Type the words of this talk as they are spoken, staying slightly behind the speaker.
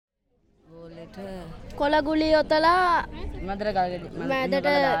කොළගුලි යොතලා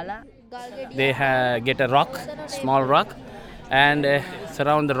They get a rock, small rock, and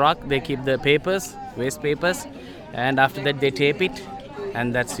surround the rock. They keep the papers, waste papers, and after that they tape it,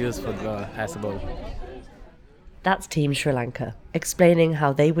 and that's used for as a bowl. That's Team Sri Lanka, explaining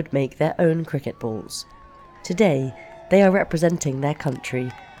how they would make their own cricket balls. Today, they are representing their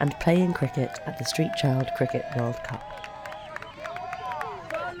country and playing cricket at the Street Child Cricket World Cup.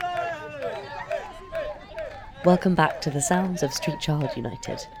 Welcome back to the sounds of Street Child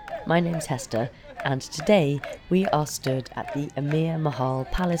United. My name's Hester, and today we are stood at the Amir Mahal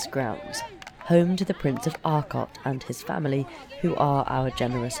Palace grounds, home to the Prince of Arcot and his family, who are our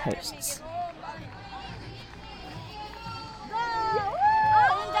generous hosts.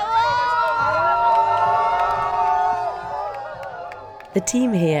 The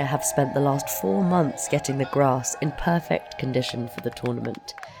team here have spent the last 4 months getting the grass in perfect condition for the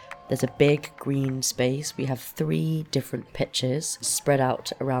tournament. There's a big green space. We have 3 different pitches spread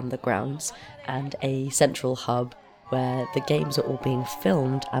out around the grounds and a central hub where the games are all being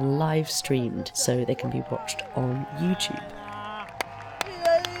filmed and live streamed so they can be watched on YouTube.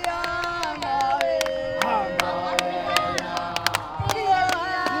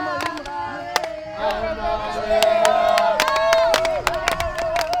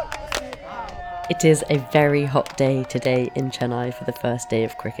 It is a very hot day today in Chennai for the first day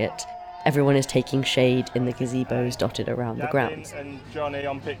of cricket. Everyone is taking shade in the gazebos dotted around the grounds. And Johnny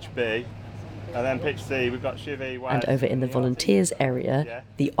on pitch B, and then pitch C, we've got Shivi. And over in the volunteers area,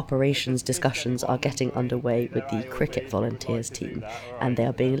 the operations discussions are getting underway with the cricket volunteers team, and they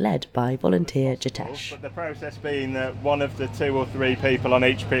are being led by volunteer Jitesh. But the process being that one of the 2 or 3 people on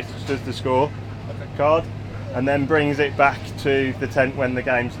each pitch does the score card, and then brings it back to the tent when the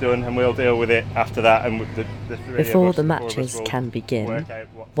game's done, and we'll deal with it after that. And with the 3 Before of us, the matches can begin,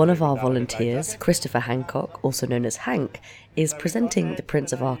 one of our volunteers, Christopher Hancock, also known as Hank, is presenting the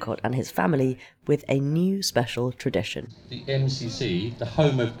Prince of Arcot and his family with a new special tradition. The MCC, the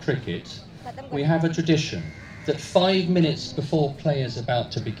home of cricket, we have a tradition that 5 minutes before play is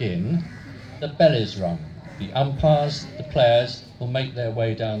about to begin, the bell is rung. The umpires, the players will make their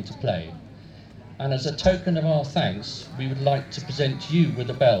way down to play. And as a token of our thanks, we would like to present you with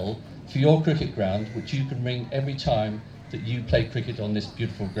a bell for your cricket ground, which you can ring every time that you play cricket on this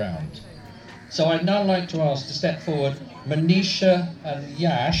beautiful ground. So I'd now like to ask to step forward Manisha and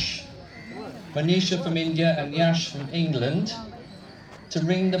Yash, Manisha from India and Yash from England, to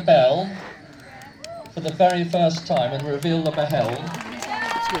ring the bell for the very first time and reveal the behel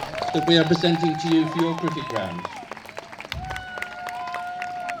that we are presenting to you for your cricket ground.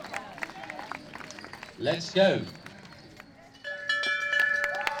 Let's go.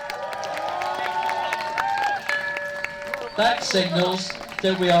 That signals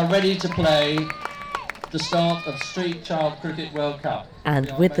that we are ready to play the start of Street Child Cricket World Cup.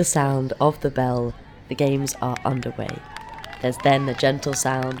 And with the sound of the bell, the games are underway. There's then a gentle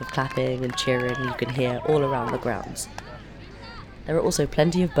sound of clapping and cheering you can hear all around the grounds. There are also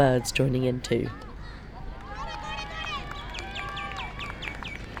plenty of birds joining in too.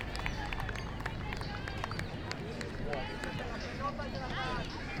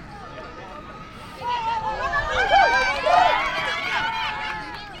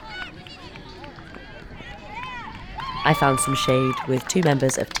 I found some shade with 2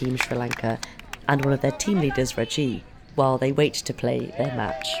 members of Team Sri Lanka and one of their team leaders, Raji, while they wait to play their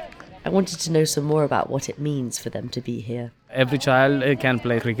match. I wanted to know some more about what it means for them to be here. Every child can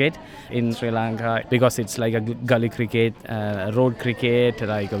play cricket in Sri Lanka because it's like a gully cricket, road cricket,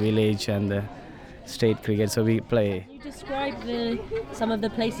 like a village and state cricket, so we play. Can you describe some of the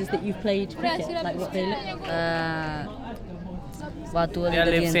places that you've played cricket, like what they look like?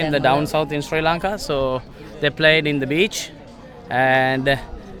 They live in the down south in Sri Lanka, so they played in the beach and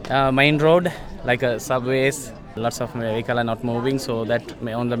main road, like subways. Lots of vehicles are not moving, so that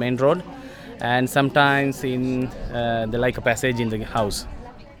on the main road, and sometimes in like a passage in the house.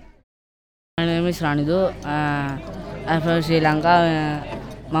 My name is Ranidu. I'm from Sri Lanka.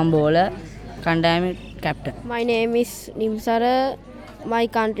 I'm bowler, Kandami captain. My name is Nimsara. My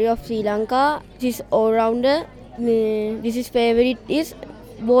country of Sri Lanka. This is all-rounder. This is favorite is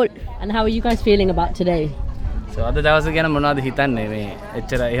ball. And how are you guys feeling about today? So අද දවස ගැන මොනවද හිතන්නේ මේ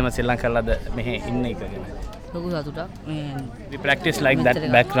එච්චර එහෙම ශ්‍රී ලංකාවලද මෙහෙ ඉන්න එක ගැන? ලොකු සතුටක්. We practice like that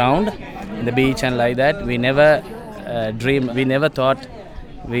background in the beach and like that. We never we never thought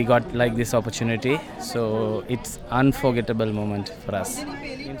we got like this opportunity, so it's unforgettable moment for us.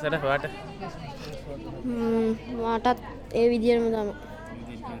 Nimsara what? මටත් ඒ විදියටම තමයි.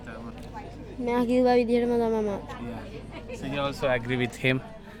 මෙයා කිව්වා විදියටම තමයි. So you also agree with him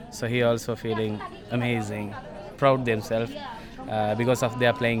So he also feeling amazing, proud themselves because of they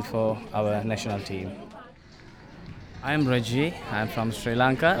are playing for our national team. I'm Reggie. I'm from Sri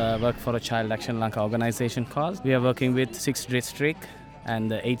Lanka. Work for a Child Action Lanka organization called. We are working with 6 districts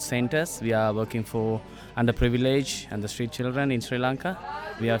and 8 centers. We are working for underprivileged and the street children in Sri Lanka.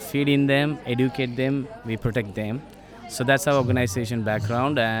 We are feeding them, educate them, we protect them. So that's our organization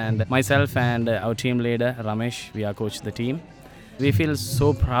background, and myself and our team leader Ramesh, we are coach the team. We feel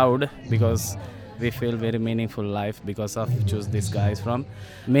so proud because we feel very meaningful life because of choose these guys from.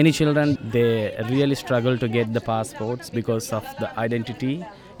 Many children, they really struggle to get the passports because of the identity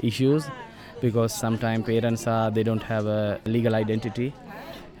issues, because sometimes parents they don't have a legal identity,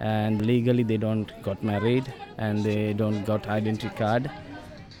 and legally they don't got married and they don't got identity card.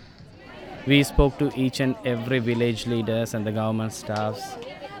 We spoke to each and every village leaders and the government staffs,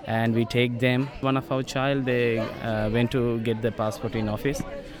 and we take them. One of our child, they went to get the passport in office.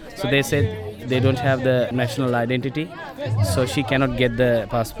 So they said they don't have the national identity, so she cannot get the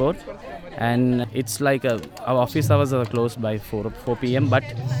passport. And it's like our office hours are closed by 4 p.m. but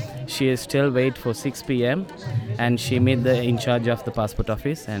she still wait for 6 p.m. and she met the in charge of the passport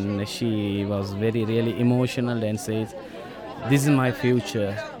office, and she was really emotional and says, "This is my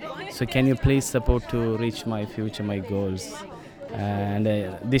future. So can you please support to reach my future, my goals?" And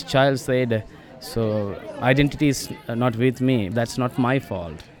this child said, "So identity is not with me. That's not my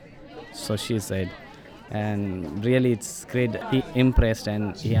fault." So she said, and really it's great. He impressed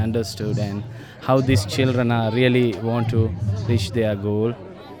and he understood and how these children are really want to reach their goal.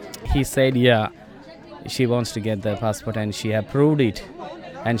 He said, yeah, she wants to get the passport and she approved it,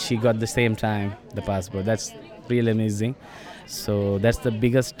 and she got the same time the passport. That's really amazing. So that's the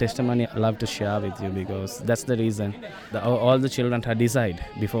biggest testimony I love to share with you, because that's the reason all the children had decided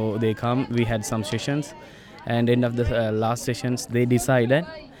before they come. We had some sessions, and end of the last sessions they decided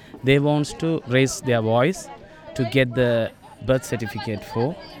they want to raise their voice to get the birth certificate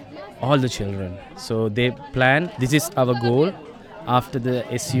for all the children. So they plan, this is our goal. After the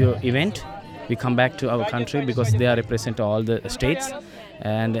SEO event, we come back to our country because they are represent all the states,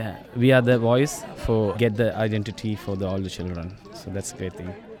 and we are the voice for get the identity for all the children. So that's a great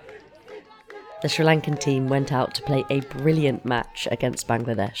thing. The Sri Lankan team went out to play a brilliant match against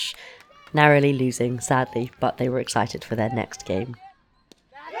Bangladesh, narrowly losing, sadly, but they were excited for their next game.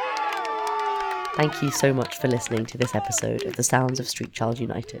 Thank you so much for listening to this episode of The Sounds of Street Child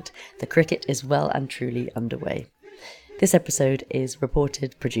United. The cricket is well and truly underway. This episode is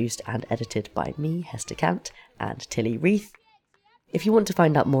reported, produced and edited by me, Hester Cant, and Tilly Reith. If you want to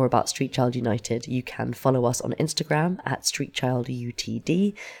find out more about Street Child United, you can follow us on Instagram at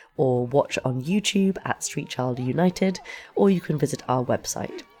StreetChildUTD, or watch on YouTube at Street Child United, or you can visit our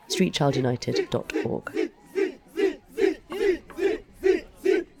website, streetchildunited.org.